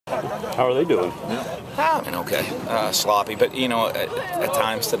How are they doing? I mean, okay, sloppy, but you know, at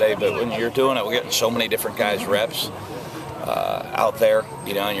times today. But when you're doing it, we're getting so many different guys reps out there,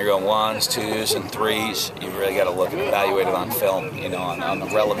 you know, and you're going ones, twos, and threes. You really got to look and evaluate it on film, you know, on the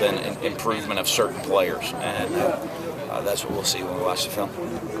relevant improvement of certain players, and that's what we'll see when we watch the film.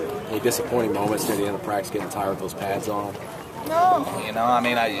 Any disappointing moments near the end of practice, getting tired with those pads on? No, you know, I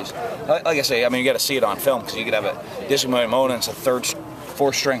mean, like I say, I mean, you got to see it on film because you could have a disappointing moment. It's a third,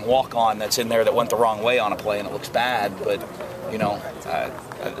 fourth string walk-on that's in there that went the wrong way on a play and it looks bad, but you know, I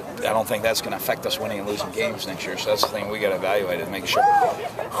don't think that's going to affect us winning and losing games next year. So that's the thing we got to evaluate is make sure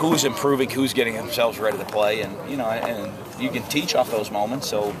who's improving, who's getting themselves ready to play, and you know, and you can teach off those moments.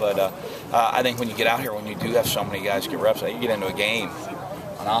 So, but I think when you get out here, when you do have so many guys get reps, you get into a game.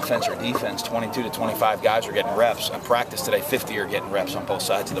 On offense or defense, 22 to 25 guys are getting reps. In practice today, 50 are getting reps on both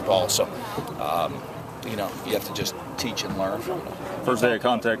sides of the ball. So, you know, you have to just teach and learn from them. First day of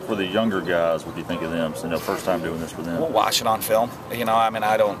contact for the younger guys, what do you think of them? So, you know, first time doing this for them. We'll watch it on film. You know, I mean,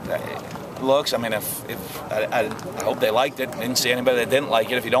 I don't looks. I mean, if I hope they liked it. Didn't see anybody that didn't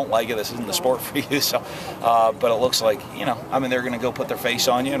like it. If you don't like it, this isn't the sport for you. So, but it looks like, you know, I mean, they're going to go put their face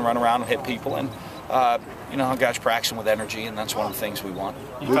on you and run around and hit people and. You know, guys practicing with energy, and that's one of the things we want.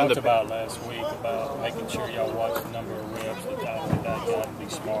 You talked about last week about making sure y'all watch the number of reps, the time of that, y'all be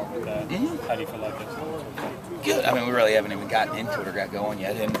smart with that. Mm-hmm. How do you feel like that's going? Good. I mean, we really haven't even gotten into it or got going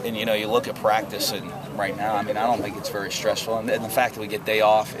yet. And you know, you look at practice, and right now, I mean, I don't think it's very stressful. And the fact that we get day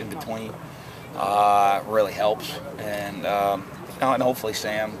off in between really helps. And, you know, and hopefully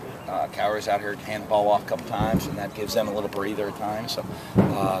Sam Cowher's out here hand the ball off a couple times, and that gives them a little breather at times. So,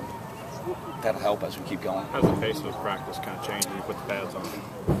 that'll help as we keep going. How's the pace of practice kind of changed when you put the pads on?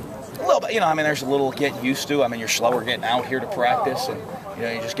 A little bit, you know, I mean, there's a little getting used to. I mean, you're slower getting out here to practice, and, you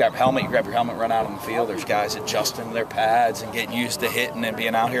know, you just grab a helmet, you grab your helmet, run out on the field. There's guys adjusting their pads and getting used to hitting and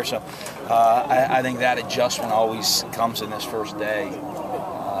being out here. So I think that adjustment always comes in this first day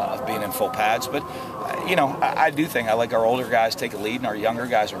of being in full pads. But, you know, I do think I like our older guys take a lead, and our younger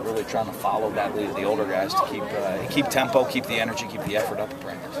guys are really trying to follow that lead of the older guys to keep tempo, keep the energy, keep the effort up in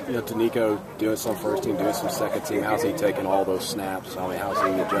practice. You know, Tanico doing some first team, doing some second team. How's he taking all those snaps? I mean, how's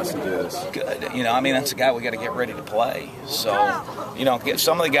he adjusting to this? Good. You know, I mean, that's a guy we got to get ready to play. So, you know,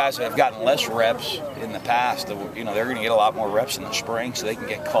 some of the guys that have gotten less reps in the past, you know, they're going to get a lot more reps in the spring so they can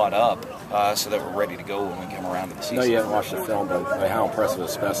get caught up so that we're ready to go when we come around to the season. I know you haven't watched the film, but how impressive a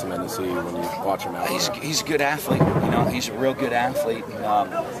specimen to see when you watch him out there. He's a good athlete. You know, he's a real good athlete.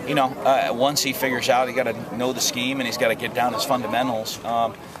 And, you know, once he figures out, he got to know the scheme and he's got to get down his fundamentals.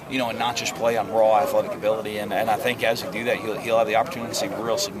 You know, and not just play on raw athletic ability. And I think as he do that, he'll have the opportunity to see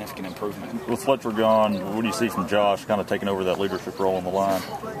real significant improvement. With Fletcher gone, what do you see from Josh kind of taking over that leadership role on the line?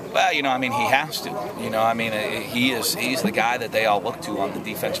 Well, you know, I mean, he has to. You know, I mean, he's the guy that they all look to on the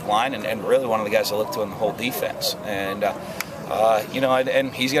defensive line and really one of the guys they look to in the whole defense. And, you know,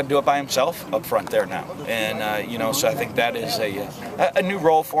 and he's got to do it by himself up front there now. And, you know, so I think that is a new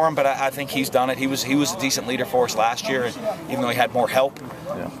role for him, but I think he's done it. He was a decent leader for us last year, and even though he had more help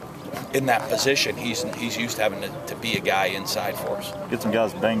in that position, he's used to having to be a guy inside for us. Get some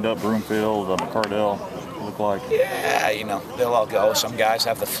guys banged up, Broomfield, McCardell, look like. Yeah, you know, they'll all go. Some guys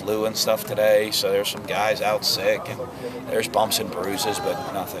have the flu and stuff today, so there's some guys out sick, and there's bumps and bruises,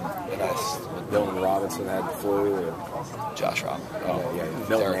 but nothing that Millen Robinson had the flu. Or Josh Robinson. Oh, yeah.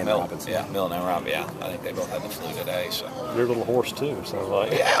 Millen and Robinson. Yeah, Millen and Robinson. Yeah, I think they both had the flu today. So you're a little hoarse too, so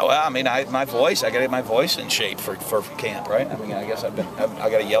like. Yeah, well, I mean, I got to get my voice in shape for camp, right? I mean, I guess I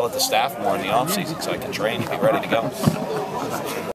got to yell at the staff more in the off season so I can train and be ready to go.